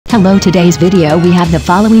Hello, today's video we have the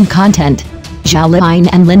following content. Zhao Liying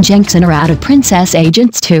and Gengxin are out of Princess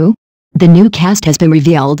Agents 2. The new cast has been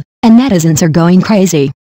revealed, and netizens are going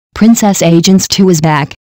crazy. Princess Agents 2 is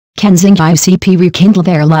back. Can Zhao ICP rekindle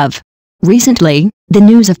their love? Recently, the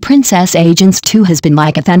news of Princess Agents 2 has been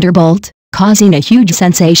like a thunderbolt, causing a huge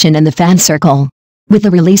sensation in the fan circle. With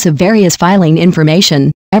the release of various filing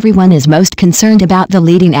information, everyone is most concerned about the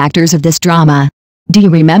leading actors of this drama. Do you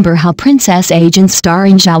remember how Princess Agents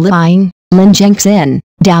starring Zhao Liying, Gengxin,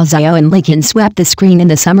 Zhao and Liying swept the screen in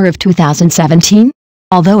the summer of 2017?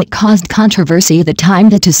 Although it caused controversy at the time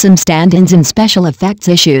due to some stand-ins and special effects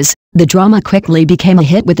issues, the drama quickly became a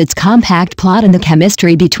hit with its compact plot and the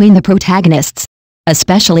chemistry between the protagonists.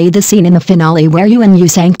 Especially the scene in the finale where Yu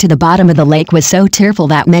sank to the bottom of the lake was so tearful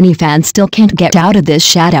that many fans still can't get out of this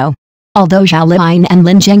shadow. Although Zhao Liying and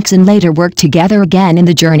Gengxin later worked together again in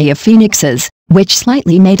The Journey of Phoenixes, which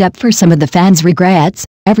slightly made up for some of the fans' regrets,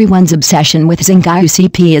 everyone's obsession with Zhao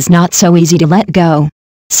ICP is not so easy to let go.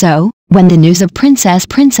 So, when the news of Princess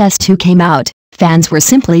 2 came out, fans were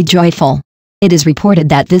simply joyful. It is reported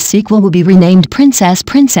that this sequel will be renamed Princess,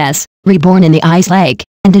 Reborn in the Ice Lake,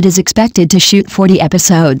 and it is expected to shoot 40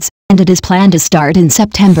 episodes, and it is planned to start in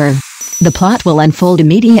September. The plot will unfold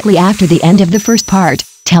immediately after the end of the first part,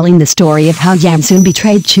 telling the story of how Gengxin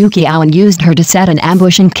betrayed Qiao and used her to set an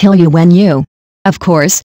ambush and kill Yu. Of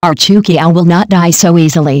course, our Qiao will not die so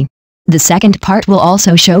easily. The second part will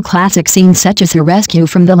also show classic scenes such as her rescue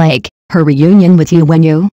from the lake, her reunion with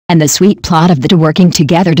Yu, and the sweet plot of the two working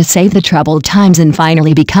together to save the troubled times and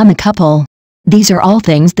finally become a couple. These are all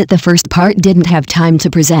things that the first part didn't have time to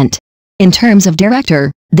present. In terms of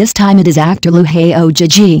director, this time it is actor Liu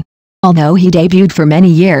Ji. Although he debuted for many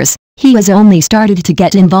years, he has only started to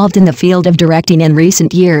get involved in the field of directing in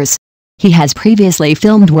recent years. He has previously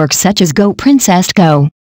filmed works such as Go Princess Go.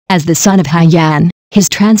 As the son of Haiyan, his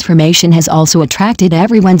transformation has also attracted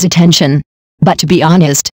everyone's attention. But to be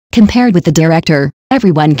honest, compared with the director,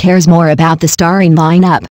 everyone cares more about the starring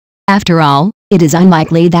lineup. After all, it is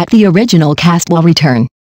unlikely that the original cast will return.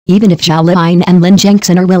 Even if Zhao Liying and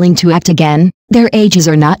Gengxin are willing to act again, their ages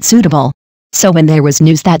are not suitable. So when there was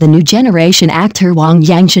news that the new generation actor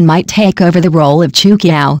Gengxin might take over the role of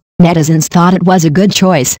Qiao, netizens thought it was a good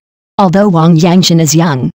choice. Although Gengxin is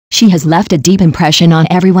young, she has left a deep impression on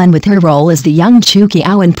everyone with her role as the young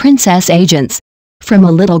Qiao in Princess Agents. From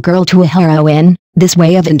a little girl to a heroine, this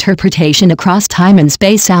way of interpretation across time and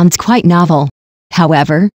space sounds quite novel.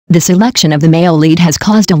 However, the selection of the male lead has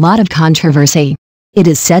caused a lot of controversy. It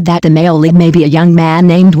is said that the male lead may be a young man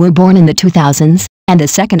named Wu born in the 2000s, and the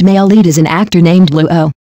second male lead is an actor named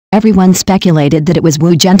Luo. Everyone speculated that it was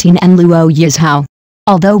Wu Zhenting and Luo Yizhao.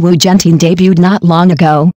 Although Wu Zhenting debuted not long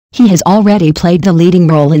ago, he has already played the leading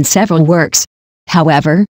role in several works.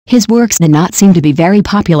 However, his works do not seem to be very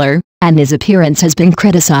popular, and his appearance has been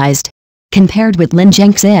criticized. Compared with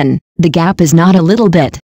Gengxin, the gap is not a little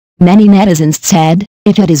bit. Many netizens said,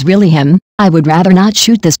 if it is really him, I would rather not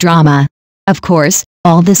shoot this drama. Of course,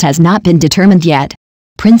 all this has not been determined yet.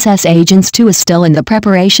 Princess Agents 2 is still in the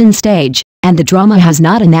preparation stage, and the drama has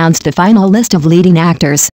not announced the final list of leading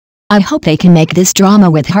actors. I hope they can make this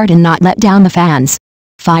drama with heart and not let down the fans.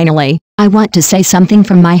 Finally, I want to say something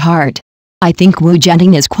from my heart. I think Wu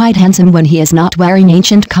Zhenting is quite handsome when he is not wearing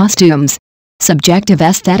ancient costumes. Subjective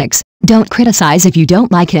aesthetics, don't criticize if you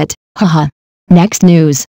don't like it, haha. Next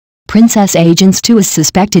news. Princess Agents 2 is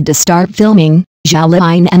suspected to start filming. Zhao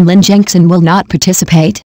Liying and Gengxin will not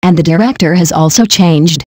participate, and the director has also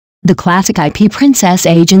changed. The classic IP Princess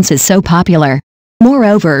Agents is so popular.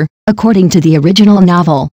 Moreover, according to the original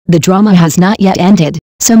novel, the drama has not yet ended,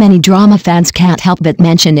 so many drama fans can't help but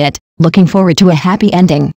mention it, looking forward to a happy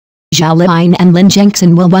ending. Zhao Liying and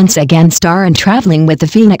Gengxin will once again star in Traveling with the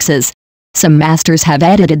Phoenixes. Some masters have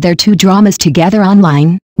edited their two dramas together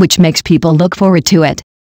online, which makes people look forward to it.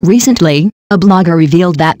 Recently, a blogger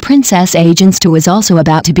revealed that Princess Agents 2 is also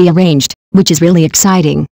about to be arranged, which is really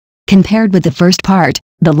exciting. Compared with the first part,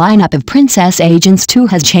 the lineup of Princess Agents 2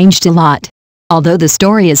 has changed a lot. Although the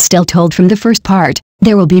story is still told from the first part,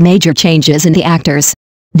 there will be major changes in the actors.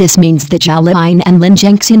 This means that Zhao Liying and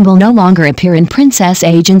Gengxin will no longer appear in Princess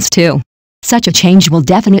Agents 2. Such a change will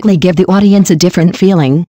definitely give the audience a different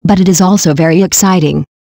feeling, but it is also very exciting.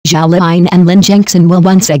 Zhao Liying and Gengxin will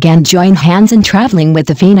once again join hands in Traveling with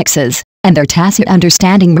the Phoenixes, and their tacit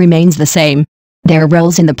understanding remains the same. Their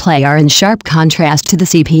roles in the play are in sharp contrast to the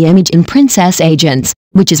CP image in Princess Agents,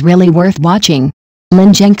 which is really worth watching.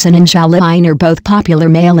 Gengxin and Zhao Liying are both popular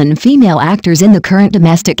male and female actors in the current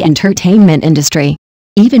domestic entertainment industry.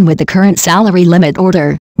 Even with the current salary limit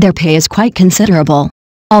order, their pay is quite considerable.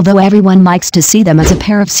 Although everyone likes to see them as a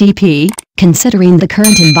pair of CP, considering the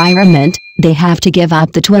current environment, they have to give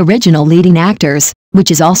up the two original leading actors,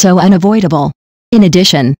 which is also unavoidable. In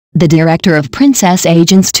addition, the director of Princess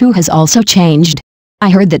Agents 2 has also changed. I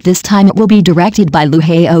heard that this time it will be directed by Liu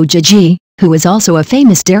Haojiji, who is also a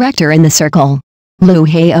famous director in the circle. Liu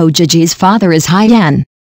Haojiji's father is Haiyan.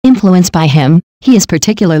 Influenced by him, he is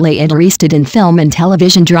particularly interested in film and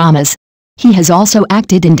television dramas. He has also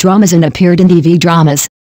acted in dramas and appeared in TV dramas.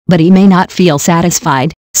 But he may not feel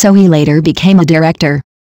satisfied, so he later became a director.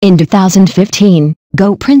 In 2015,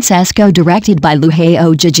 Go Princess Go, directed by Liu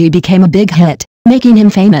Haojiji, became a big hit, making him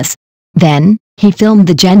famous. Then, he filmed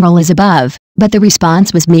The General Is Above, but the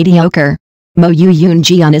response was mediocre. Mo Yu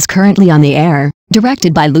Yun is currently on the air,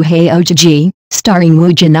 directed by Liu Haojiji, starring Wu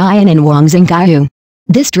Jinayan and Wang Zhengyu.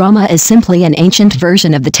 This drama is simply an ancient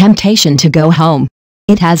version of The Temptation to Go Home.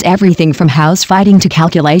 It has everything from house fighting to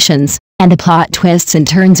calculations, and the plot twists and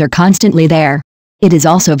turns are constantly there. It is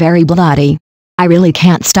also very bloody. I really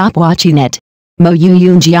can't stop watching it. Mo Yu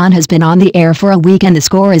Yun has been on the air for a week and the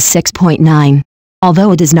score is 6.9.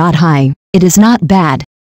 Although it is not high, it is not bad.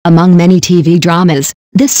 Among many TV dramas,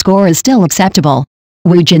 this score is still acceptable.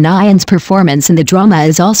 Wu Jinayan's performance in the drama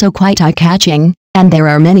is also quite eye-catching, and there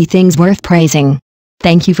are many things worth praising.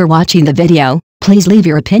 Thank you for watching the video. Please leave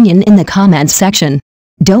your opinion in the comments section.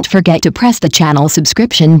 Don't forget to press the channel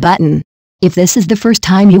subscription button. If this is the first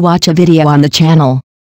time you watch a video on the channel,